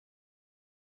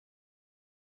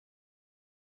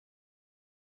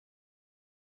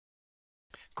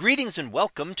Greetings and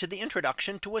welcome to the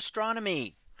introduction to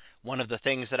astronomy. One of the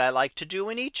things that I like to do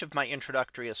in each of my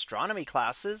introductory astronomy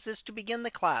classes is to begin the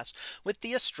class with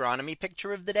the astronomy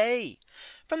picture of the day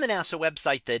from the NASA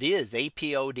website, that is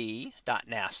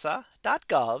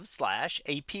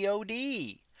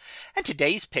apod.nasa.gov/apod. And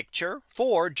today's picture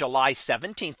for July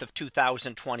 17th of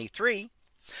 2023.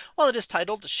 Well, it is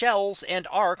titled Shells and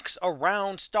Arcs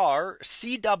Around Star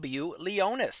CW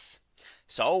Leonis.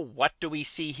 So what do we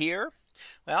see here?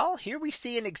 Well, here we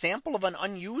see an example of an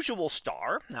unusual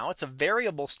star. Now it's a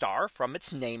variable star from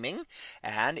its naming,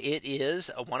 and it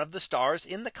is one of the stars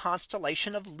in the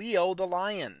constellation of Leo the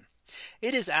Lion.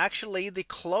 It is actually the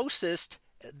closest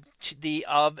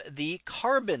of the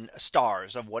carbon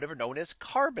stars, of what are known as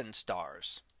carbon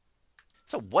stars.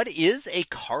 So what is a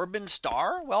carbon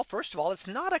star? Well, first of all, it's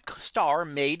not a star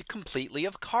made completely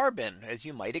of carbon, as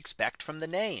you might expect from the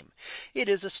name. It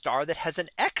is a star that has an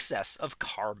excess of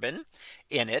carbon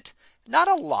in it. Not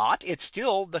a lot.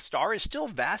 The star is still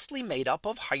vastly made up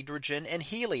of hydrogen and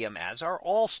helium, as are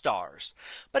all stars.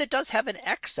 But it does have an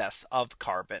excess of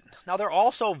carbon. Now, they're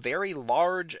also very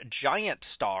large, giant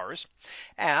stars.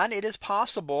 And it is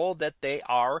possible that they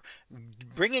are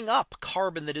bringing up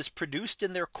carbon that is produced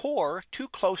in their core too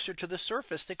closer to the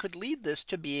surface that could lead this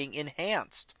to being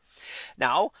enhanced.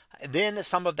 Now, then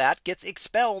some of that gets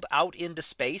expelled out into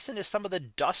space into some of the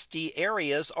dusty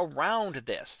areas around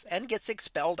this, and gets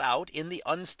expelled out in the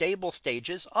unstable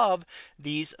stages of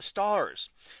these stars.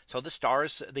 So the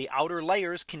stars, the outer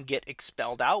layers, can get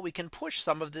expelled out. We can push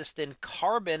some of this then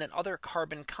carbon and other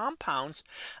carbon compounds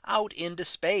out into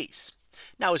space.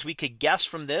 Now, as we could guess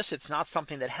from this, it's not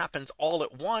something that happens all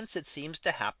at once. It seems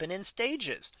to happen in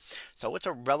stages. So it's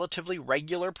a relatively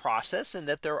regular process, in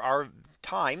that there are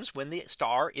times when the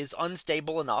star is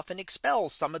unstable enough and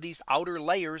expels some of these outer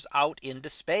layers out into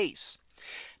space.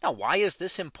 Now, why is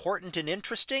this important and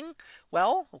interesting?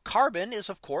 Well, carbon is,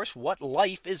 of course, what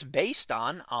life is based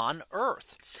on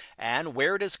Earth. And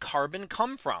where does carbon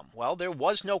come from? Well, there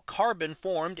was no carbon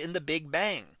formed in the Big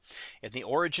Bang. In the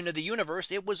origin of the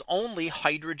universe, it was only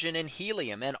hydrogen and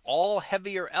helium, and all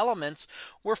heavier elements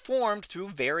were formed through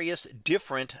various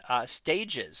different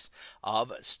stages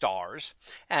of stars,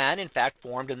 and in fact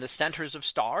formed in the centers of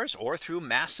stars, or through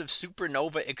massive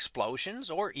supernova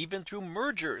explosions, or even through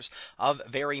mergers of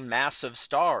very massive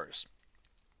stars.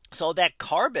 So that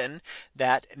carbon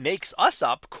that makes us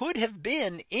up could have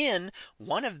been in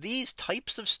one of these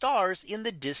types of stars in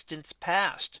the distant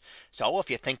past. So if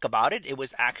you think about it, it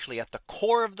was actually at the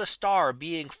core of the star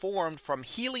being formed from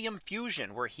helium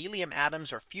fusion, where helium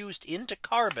atoms are fused into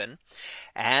carbon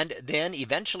and then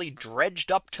eventually dredged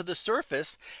up to the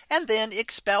surface and then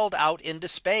expelled out into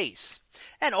space.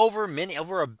 And over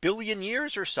a billion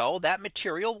years or so, that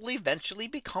material will eventually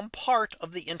become part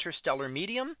of the interstellar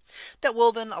medium that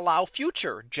will then allow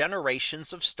future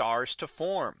generations of stars to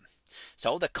form.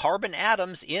 So the carbon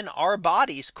atoms in our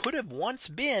bodies could have once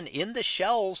been in the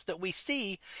shells that we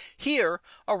see here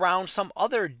around some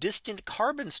other distant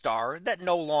carbon star that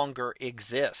no longer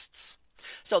exists.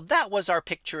 So that was our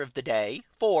picture of the day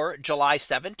for July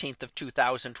 17th of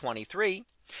 2023.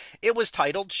 It was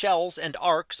titled Shells and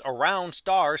Arcs Around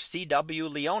Star CW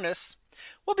Leonis.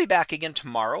 We'll be back again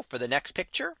tomorrow for the next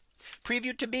picture,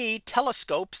 previewed to be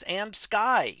Telescopes and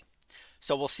Sky.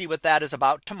 So we'll see what that is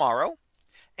about tomorrow.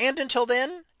 And until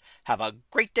then, have a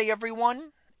great day,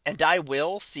 everyone, and I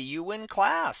will see you in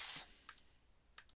class.